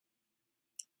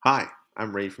Hi,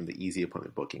 I'm Ray from the Easy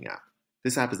Appointment Booking app.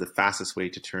 This app is the fastest way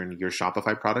to turn your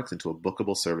Shopify products into a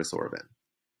bookable service or event.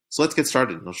 So let's get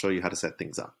started and I'll show you how to set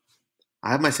things up. I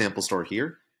have my sample store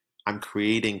here. I'm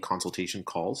creating consultation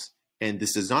calls, and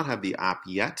this does not have the app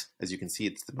yet. As you can see,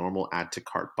 it's the normal add to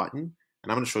cart button,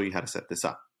 and I'm going to show you how to set this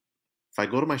up. If I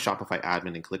go to my Shopify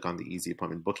admin and click on the Easy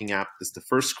Appointment Booking app, this is the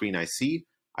first screen I see.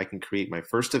 I can create my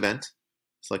first event,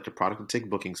 select a product to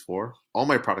take bookings for. All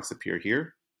my products appear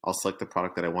here. I'll select the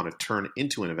product that I want to turn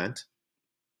into an event,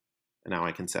 and now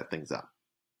I can set things up.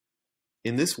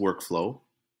 In this workflow,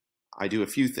 I do a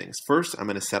few things. First, I'm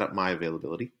going to set up my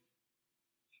availability.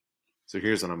 So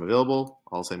here's when I'm available.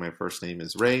 I'll say my first name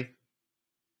is Ray,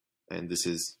 and this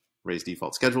is Ray's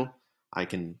default schedule. I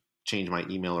can change my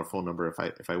email or phone number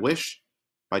if I wish.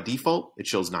 By default, it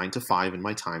shows 9 to 5 in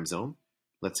my time zone.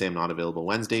 Let's say I'm not available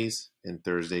Wednesdays, and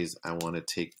Thursdays I want to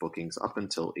take bookings up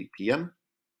until 8 p.m.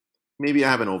 Maybe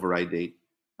I have an override date.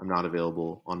 I'm not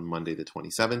available on Monday the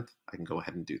 27th. I can go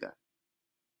ahead and do that.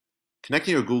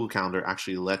 Connecting your Google Calendar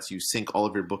actually lets you sync all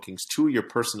of your bookings to your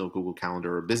personal Google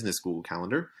Calendar or business Google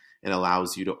Calendar, and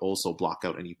allows you to also block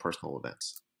out any personal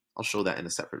events. I'll show that in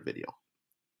a separate video.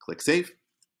 Click Save.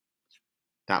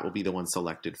 That will be the one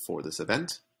selected for this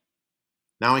event.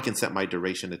 Now I can set my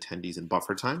duration, attendees, and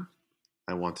buffer time.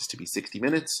 I want this to be 60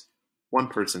 minutes. One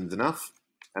person's enough.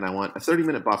 And I want a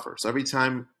 30-minute buffer. So every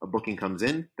time a booking comes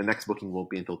in, the next booking won't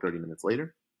be until 30 minutes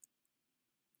later.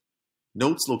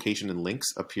 Notes, location, and links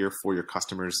appear for your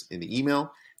customers in the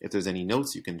email. If there's any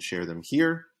notes, you can share them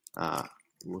here.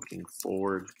 Looking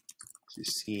forward to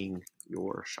seeing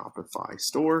your Shopify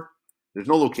store. There's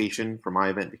no location for my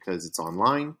event because it's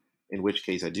online, in which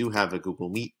case I do have a Google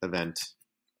Meet event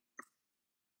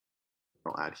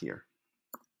I'll add here.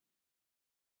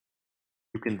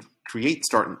 You can create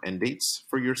start and end dates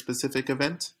for your specific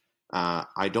event.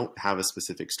 I don't have a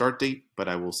specific start date, but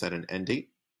I will set an end date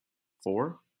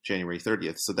for January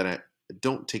 30th so that I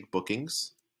don't take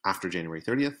bookings after January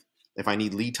 30th. If I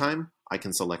need lead time, I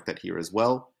can select that here as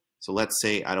well. So let's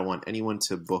say I don't want anyone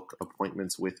to book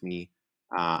appointments with me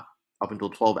up until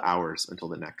 12 hours until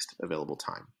the next available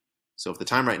time. So if the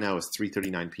time right now is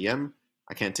 3:39 p.m.,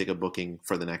 I can't take a booking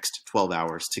for the next 12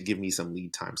 hours to give me some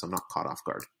lead time so I'm not caught off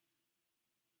guard.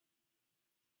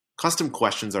 Custom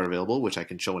questions are available, which I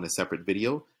can show in a separate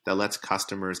video that lets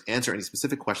customers answer any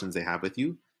specific questions they have with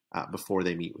you before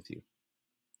they meet with you.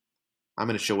 I'm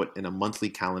going to show it in a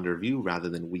monthly calendar view rather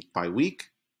than week by week.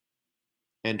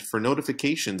 And for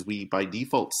notifications, we by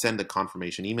default send the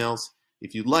confirmation emails.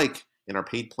 If you'd like, in our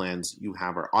paid plans, you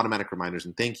have our automatic reminders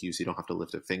and thank you, so you don't have to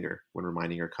lift a finger when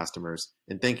reminding your customers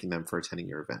and thanking them for attending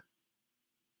your event.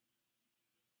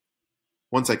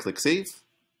 Once I click Save,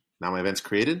 now my event's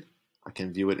created. I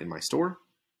can view it in my store.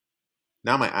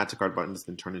 Now my Add to Cart button has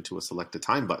been turned into a Select a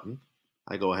Time button.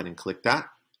 I go ahead and click that.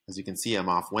 As you can see, I'm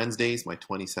off Wednesdays. My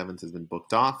 27th has been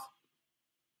booked off.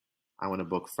 I want to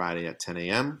book Friday at 10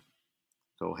 a.m.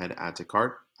 Go ahead, Add to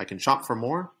Cart. I can shop for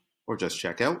more or just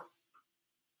check out.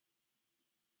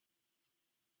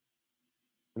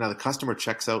 Now the customer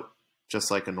checks out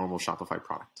just like a normal Shopify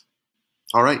product.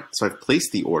 All right, so I've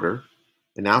placed the order.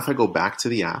 And now if I go back to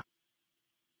the app,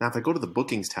 now if I go to the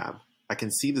Bookings tab, I can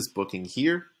see this booking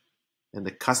here, and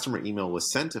the customer email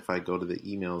was sent. If I go to the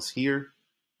emails here,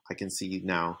 I can see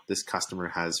now this customer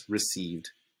has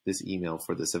received this email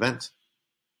for this event.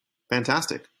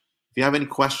 Fantastic. If you have any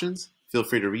questions, feel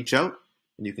free to reach out,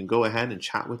 and you can go ahead and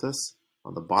chat with us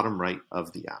on the bottom right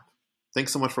of the app.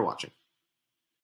 Thanks so much for watching.